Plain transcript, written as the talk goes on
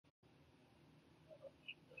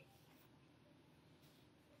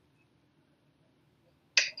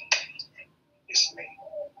me.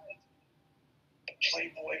 The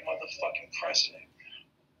playboy motherfucking president.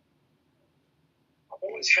 I've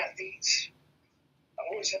always had these. I've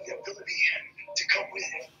always had the ability to come with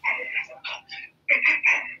it.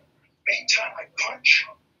 Anytime I punch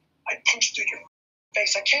through your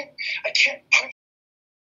face. I can't punch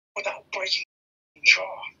without breaking your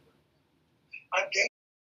jaw. I'm getting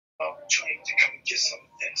an opportunity to come and get some of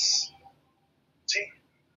this. See?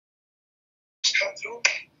 Just come through.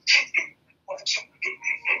 See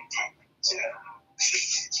that?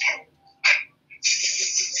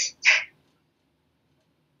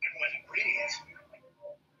 And when I breathe,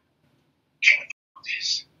 can't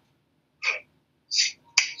this.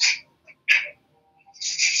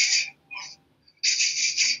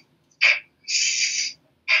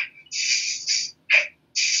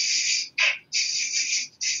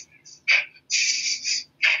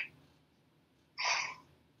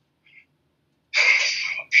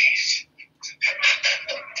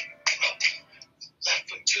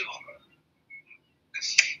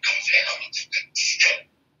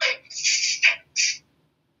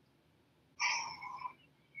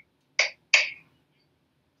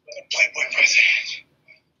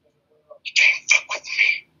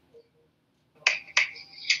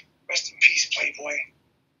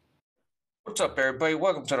 What's up, everybody?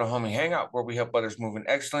 Welcome to the Homie Hangout, where we help others move in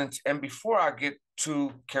excellence. And before I get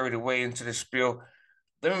too carried away into this spiel,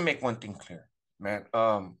 let me make one thing clear, man.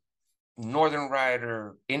 Northern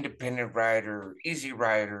Rider, Independent Rider, Easy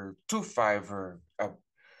Rider, 2-5er,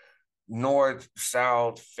 North,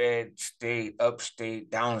 South, Fed, State,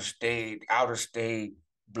 Upstate, Downstate, Outer State,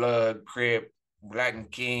 Blood, Crip, Latin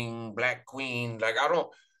King, Black Queen. Like,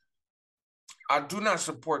 I do not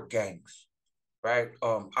support gangs. Right.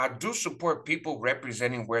 I do support people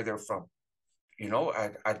representing where they're from. You know,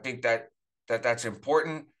 I think that's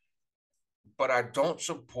important, but I don't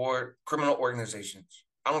support criminal organizations.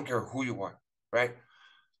 I don't care who you are. Right.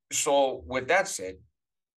 So with that said,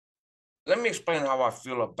 let me explain how I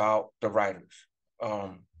feel about the writers.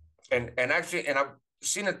 And I've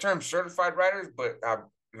seen the term certified writers, but I've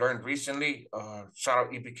learned recently, shout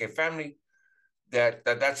out EPK family,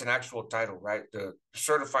 that's an actual title, right? The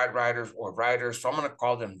certified writers or writers. So I'm going to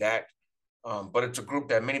call them that. But it's a group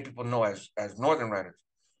that many people know as Northern Writers.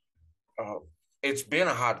 It's been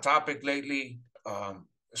a hot topic lately,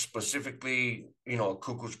 specifically, you know,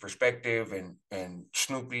 Cuckoo's perspective and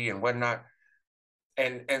Snoopy and whatnot.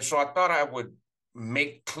 And so I thought I would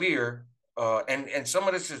make clear, and some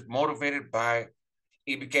of this is motivated by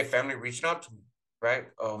EBK family reaching out to me, right?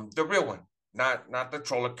 The real one. Not the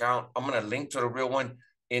troll account. I'm gonna link to the real one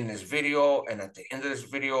in this video, and at the end of this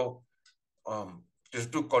video, this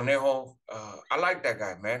dude Conejo, I like that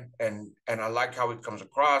guy, man, and I like how he comes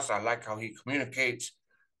across. I like how he communicates,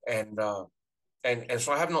 and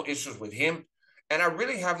so I have no issues with him, and I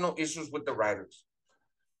really have no issues with the writers.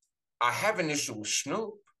 I have an issue with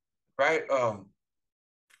Snoop, right?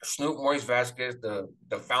 Snoop Maurice Vasquez, the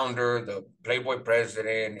founder, the Playboy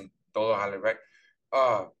president, and todo jale, right?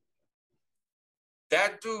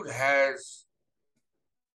 That dude has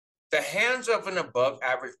the hands of an above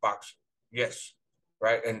average boxer. Yes.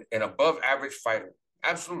 Right. And an above average fighter.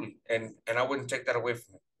 Absolutely. And I wouldn't take that away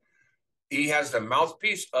from him. He has the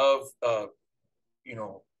mouthpiece of, you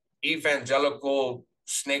know, evangelical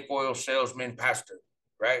snake oil salesman pastor.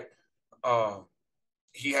 Right.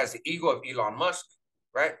 He has the ego of Elon Musk.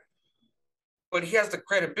 Right. But he has the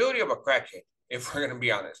credibility of a crackhead, if we're going to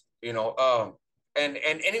be honest, you know. And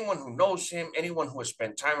anyone who knows him, anyone who has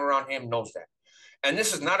spent time around him knows that. And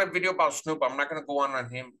this is not a video about Snoop. I'm not going to go on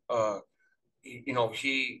him. You know,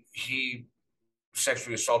 he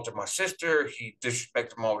sexually assaulted my sister. He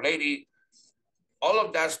disrespected my old lady. All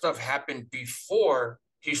of that stuff happened before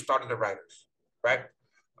he started the writers, right?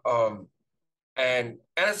 And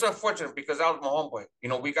it's unfortunate because I was my homeboy. You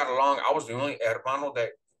know, we got along. I was the only hermano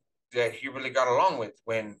that he really got along with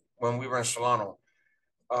when we were in Solano.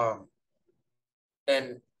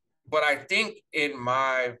 But I think in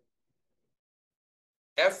my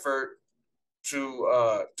effort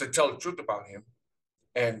to tell the truth about him,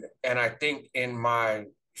 and I think in my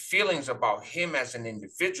feelings about him as an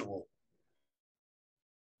individual,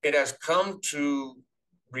 it has come to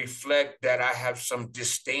reflect that I have some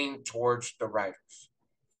disdain towards the writers.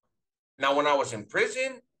 Now, when I was in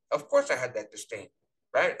prison, of course I had that disdain,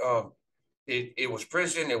 right? It was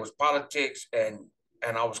prison, it was politics, and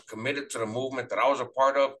I was committed to the movement that I was a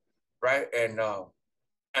part of, right? And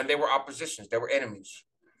they were oppositions, they were enemies.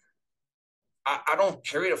 I don't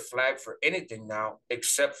carry the flag for anything now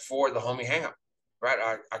except for the Homie Hangout, right?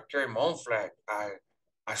 I carry my own flag.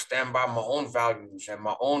 I stand by my own values and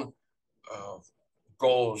my own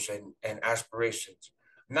goals and aspirations,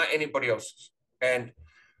 not anybody else's. And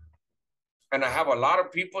I have a lot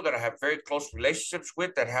of people that I have very close relationships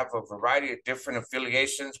with that have a variety of different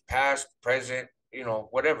affiliations, past, present,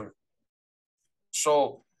 whatever.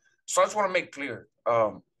 So I just want to make clear,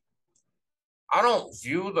 I don't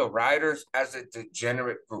view the writers as a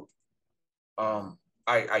degenerate group.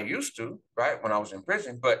 I used to, right, when I was in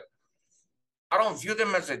prison, but I don't view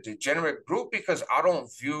them as a degenerate group because I don't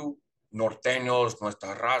view norteños,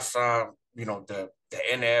 nuestra raza, the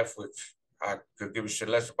NF, which I could give a shit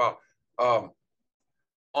less about,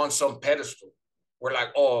 on some pedestal. We're like,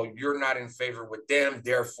 oh, you're not in favor with them,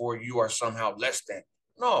 therefore you are somehow less than.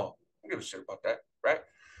 No, I don't give a shit about that, right?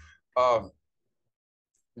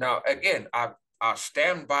 Now, again, I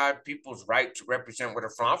stand by people's right to represent where they're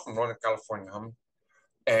from. I'm from Northern California, homie,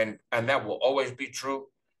 and that will always be true,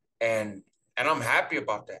 and I'm happy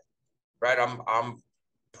about that, right? I'm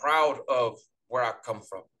proud of where I come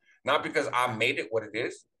from, not because I made it what it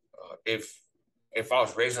is. If I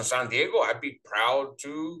was raised in San Diego, I'd be proud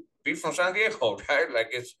to be from San Diego, right? Like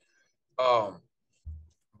it's,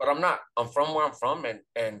 but I'm not. I'm from where I'm from, and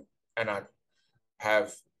I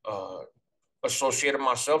have associated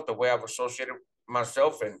myself the way I've associated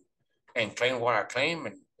myself, and claim what I claim,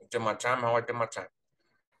 and did my time how I did my time.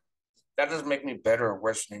 That doesn't make me better or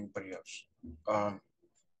worse than anybody else.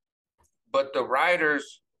 But the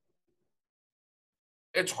writers,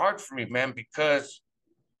 it's hard for me, man, because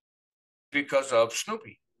of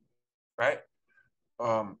Snoopy, right?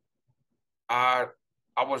 Um, I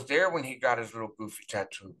I was there when he got his little goofy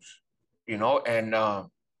tattoos, and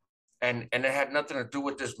it had nothing to do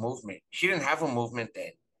with this movement. He didn't have a movement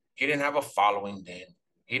then. He didn't have a following then.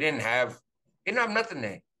 He didn't have nothing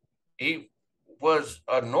then. He was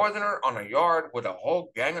a northerner on a yard with a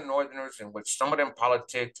whole gang of northerners in which some of them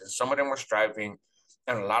politicked and some of them were striving,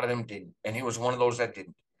 and a lot of them didn't. And he was one of those that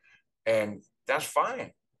didn't. And that's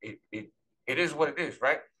fine. It is what it is,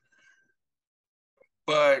 right?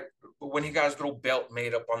 But when he got his little belt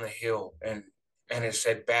made up on the hill and it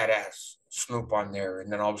said badass Snoop on there,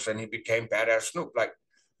 and then all of a sudden he became badass Snoop. Like,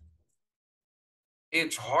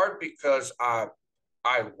 it's hard because I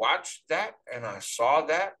watched that and I saw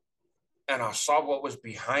that and I saw what was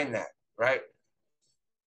behind that, right?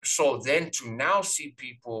 So then to now see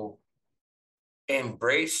people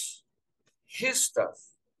embrace his stuff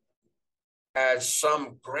as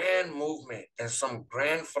some grand movement and some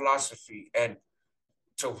grand philosophy, and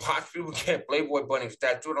to watch people get Playboy bunnies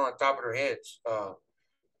tattooed on the top of their heads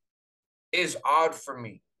is odd for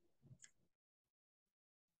me.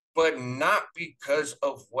 But not because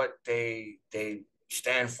of what they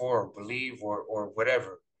stand for or believe or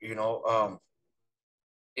whatever,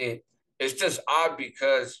 it's just odd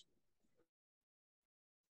because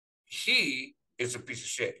he is a piece of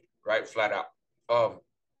shit, right? Flat out.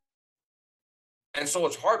 And so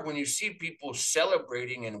it's hard when you see people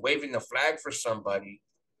celebrating and waving the flag for somebody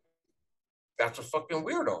that's a fucking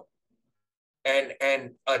weirdo,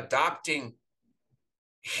 and adopting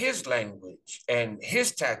his language and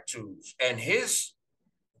his tattoos and his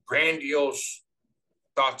grandiose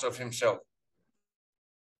thoughts of himself,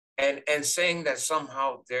 and saying that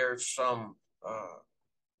somehow there's some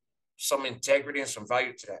integrity and some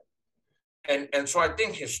value to that. And so I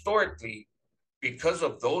think historically, because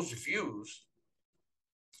of those views,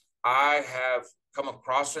 I have come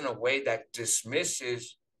across in a way that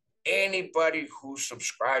dismisses anybody who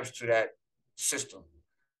subscribes to that system.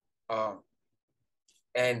 Um,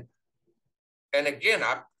 and and again,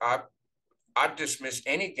 I dismiss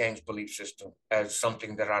any gang's belief system as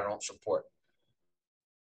something that I don't support.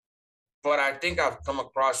 But I think I've come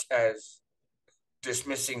across as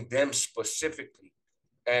dismissing them specifically,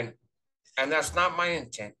 and that's not my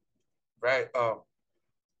intent, right?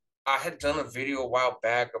 I had done a video a while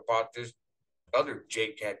back about this other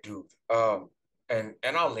JCat dude, and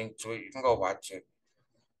I'll link to it. You can go watch it.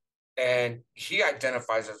 And he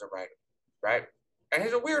identifies as a writer, right? And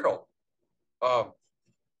he's a weirdo. Um,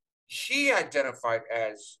 he identified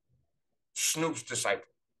as Snoop's disciple.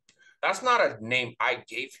 That's not a name I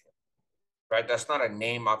gave him, right? That's not a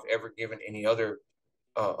name I've ever given any other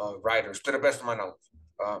writers, to the best of my knowledge.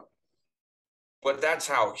 Um, but that's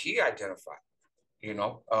how he identified, and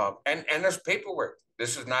there's paperwork.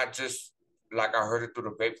 This is not just like I heard it through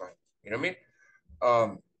the grapevine. You know what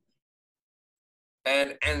I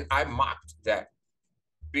mean? And I mocked that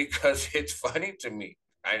because it's funny to me,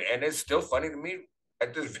 and it's still funny to me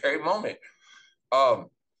at this very moment. Um,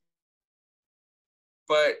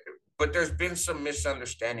 but there's been some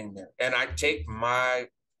misunderstanding there, and I take my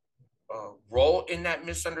role in that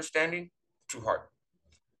misunderstanding to heart.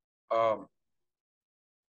 Um,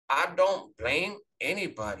 I don't blame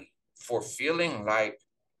anybody for feeling like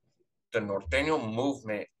the Norteño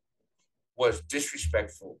movement was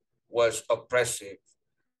disrespectful, was oppressive,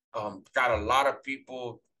 got a lot of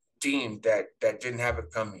people deemed that didn't have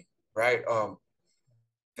it coming, right?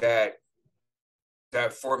 That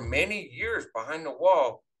that for many years behind the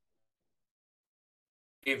wall,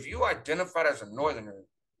 if you identified as a Northerner,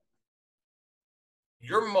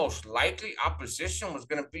 your most likely opposition was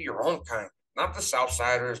going to be your own kind, not the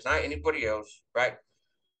Southsiders, not anybody else, right?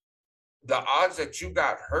 The odds that you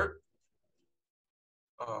got hurt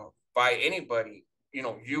by anybody,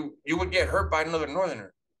 you would get hurt by another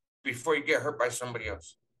Northerner before you get hurt by somebody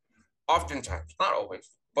else. Oftentimes, not always,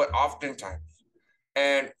 but oftentimes.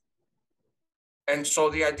 And and so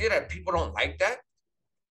the idea that people don't like that,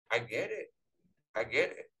 I get it. I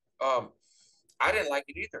get it. I didn't like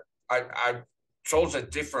it either. I chose a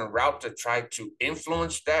different route to try to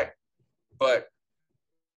influence that, but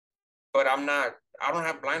I'm not. I don't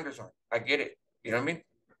have blinders on. I get it. You know what I mean?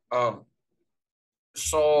 Um,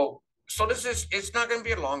 so this is. It's not going to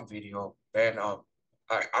be a long video, and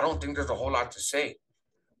I don't think there's a whole lot to say,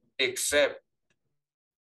 except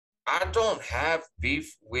I don't have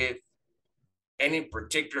beef with any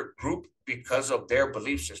particular group because of their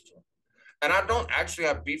belief system, and I don't actually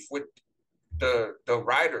have beef with the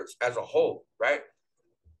writers as a whole, right?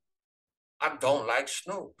 I don't like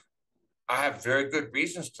Snoop. I have very good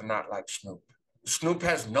reasons to not like Snoop. Snoop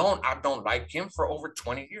has known I don't like him for over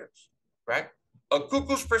 20 years, right? A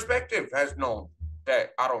cuckoo's perspective has known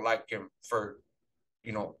that I don't like him for,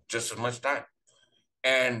 just as much time.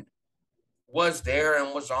 And was there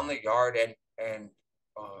and was on the yard and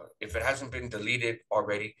if it hasn't been deleted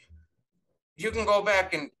already, you can go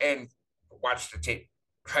back and watch the tape,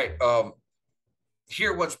 right?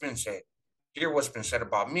 Hear what's been said. Hear what's been said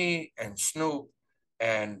about me and Snoop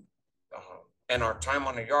and and our time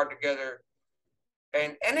on the yard together,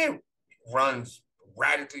 and it runs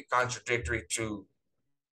radically contradictory to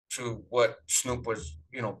what Snoop was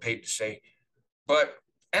paid to say, but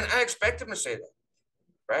and I expect him to say that,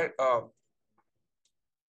 right?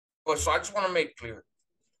 But so I just want to make clear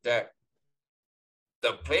that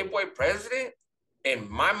the Playboy president, in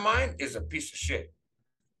my mind, is a piece of shit,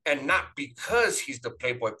 and not because he's the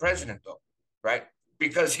Playboy president though, right?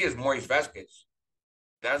 Because he is Maurice Vasquez.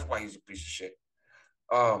 That's why he's a piece of shit.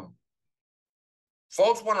 Um,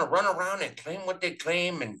 Folks want to run around and claim what they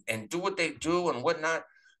claim and do what they do and whatnot.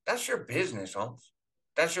 That's your business, Holmes.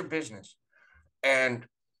 That's your business. And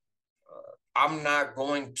I'm not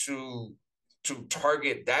going to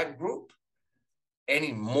target that group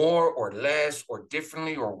any more or less or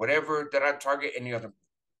differently or whatever that I target any other.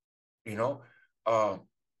 You know, uh,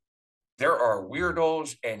 there are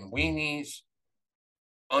weirdos and weenies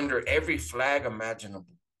under every flag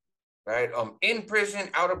imaginable, right? In prison,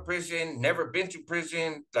 out of prison, never been to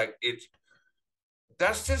prison. Like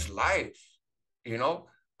that's just life, you know.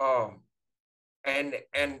 Um, and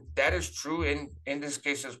that is true in this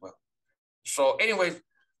case as well. So, anyways,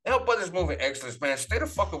 help others move in excellence, man. Stay the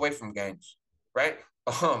fuck away from gangs, right?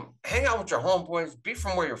 Hang out with your homeboys, be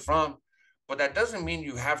from where you're from, but that doesn't mean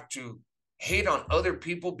you have to hate on other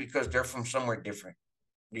people because they're from somewhere different,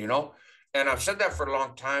 you know. And I've said that for a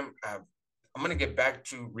long time. I'm gonna get back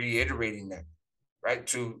to reiterating that, right?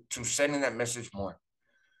 To sending that message more.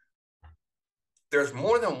 There's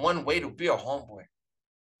more than one way to be a homeboy.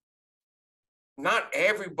 Not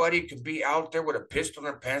everybody can be out there with a pistol in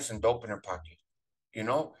their pants and dope in their pocket, you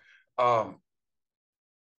know. Um,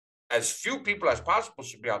 as few people as possible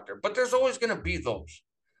should be out there, but there's always going to be those.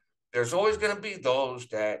 There's always going to be those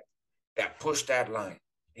that push that line,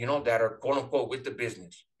 that are quote unquote with the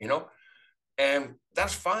business, and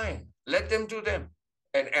that's fine. Let them do them.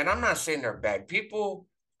 And I'm not saying they're bad people.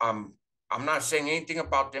 I'm not saying anything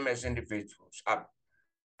about them as individuals.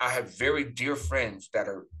 I have very dear friends that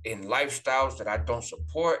are in lifestyles that I don't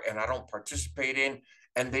support and I don't participate in,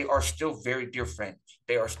 and they are still very dear friends.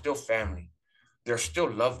 They are still family. There's still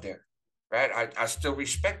love there, right? I still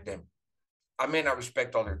respect them. I may not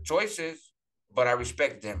respect all their choices, but I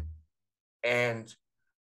respect them. And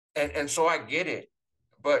and so I get it.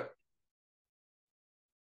 But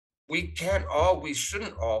we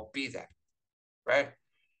shouldn't all be that, right?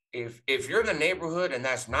 If you're in the neighborhood and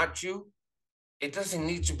that's not you, it doesn't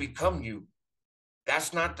need to become you.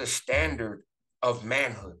 That's not the standard of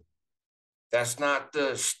manhood. That's not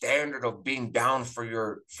the standard of being down for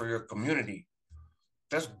your community.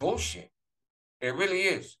 That's bullshit. It really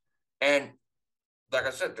is. And like I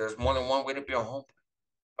said, there's more than one way to be a home.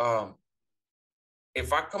 Um,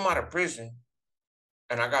 if I come out of prison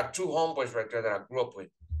and I got two homeboys right there that I grew up with,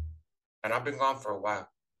 and I've been gone for a while,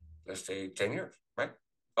 let's say 10 years, right?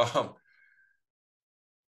 Um,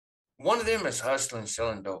 One of them is hustling,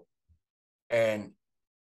 selling dope. And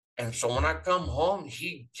and so when I come home,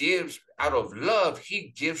 he gives out of love,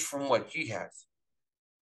 he gives from what he has.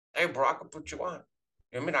 Hey, bro, I can put you on.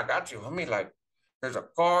 You know what I mean? I got you. I mean, like, here's a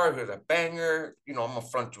car, here's a banger. You know, I'm gonna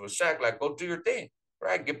front you a sack. Like, go do your thing,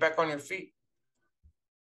 right? Get back on your feet.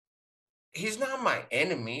 He's not my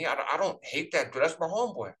enemy. I don't hate that dude. That's my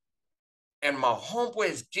homeboy. And my homeboy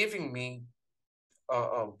is giving me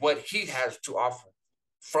what he has to offer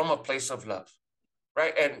from a place of love,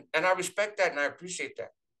 right? And I respect that and I appreciate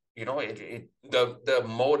that. You know, the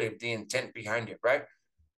motive, the intent behind it, right?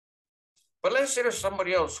 But let's say there's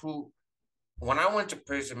somebody else who, when I went to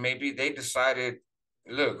prison, maybe they decided,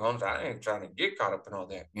 look, Holmes, I ain't trying to get caught up in all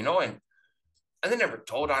that, you know, and they never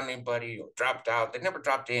told on anybody or dropped out. They never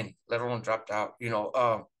dropped in, let alone dropped out, you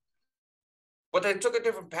know. But they took a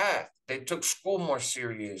different path. They took school more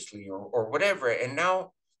seriously or whatever. And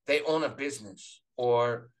now they own a business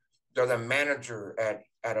or they're the manager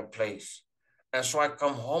at a place. And so I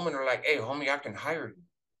come home and they're like, hey, homie, I can hire you.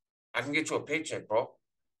 I can get you a paycheck, bro.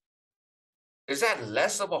 Is that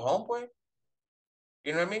less of a homeboy?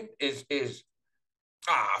 You know what I mean?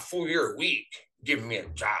 Fool, you're weak. Give me a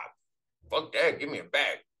job. Fuck that. Give me a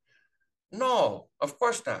bag. No, of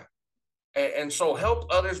course not. And so help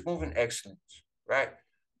others move in excellence, right?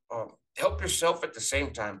 Help yourself at the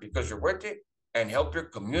same time because you're worth it, and help your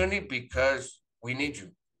community because we need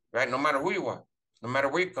you, right? No matter who you are, no matter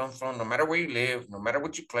where you come from, no matter where you live, no matter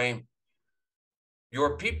what you claim,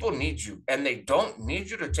 your people need you, and they don't need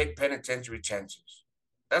you to take penitentiary chances.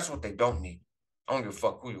 That's what they don't need. I don't give a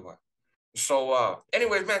fuck who you are. So,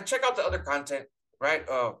 anyways, man, check out the other content, right?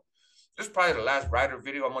 This is probably the last writer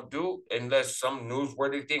video I'm gonna do, unless some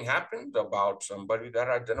newsworthy thing happens about somebody that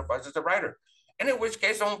identifies as a writer. And in which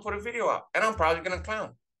case, I'm gonna put a video out, and I'm probably gonna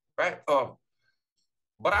clown, right?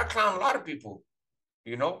 But I clown a lot of people,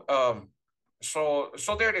 you know. So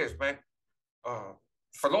there it is, man. Uh,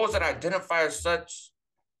 for those that identify as such,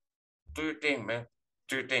 do your thing, man.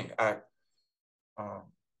 Do your thing. Um,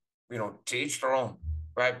 you know, to each their own,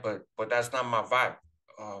 right? But that's not my vibe.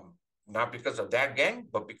 Not because of that gang,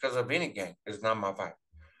 but because of any gang. It's not my vibe.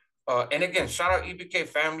 And again, shout out EBK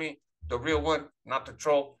family, the real one, not the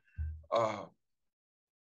troll. Uh,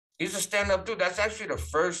 he's a stand-up dude. That's actually the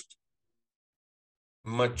first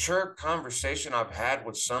mature conversation I've had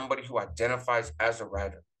with somebody who identifies as a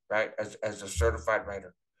writer, right? As a certified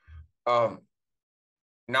writer. Um,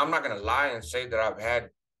 Now I'm not gonna lie and say that I've had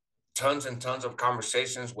tons and tons of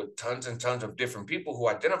conversations with tons and tons of different people who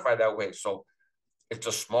identify that way. So it's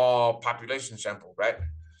a small population sample, right?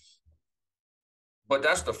 But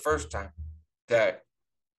that's the first time that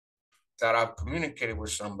I've communicated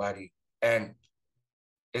with somebody, and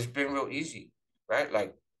it's been real easy, right?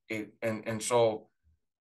 Like and so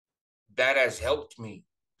that has helped me.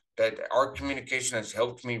 That our communication has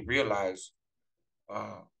helped me realize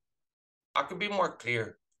uh, I could be more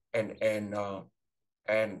clear and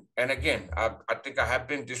again, I think I have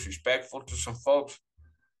been disrespectful to some folks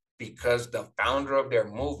because the founder of their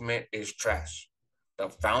movement is trash. The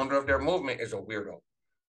founder of their movement is a weirdo.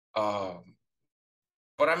 Um,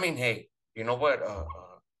 but I mean, hey, you know what?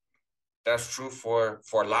 That's true for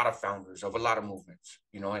a lot of founders of a lot of movements,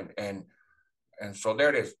 you know, and so there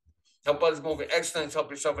it is. Help others move in excellence, help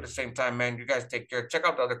yourself at the same time, man. You guys take care. Check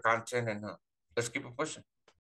out the other content and let's keep it pushing.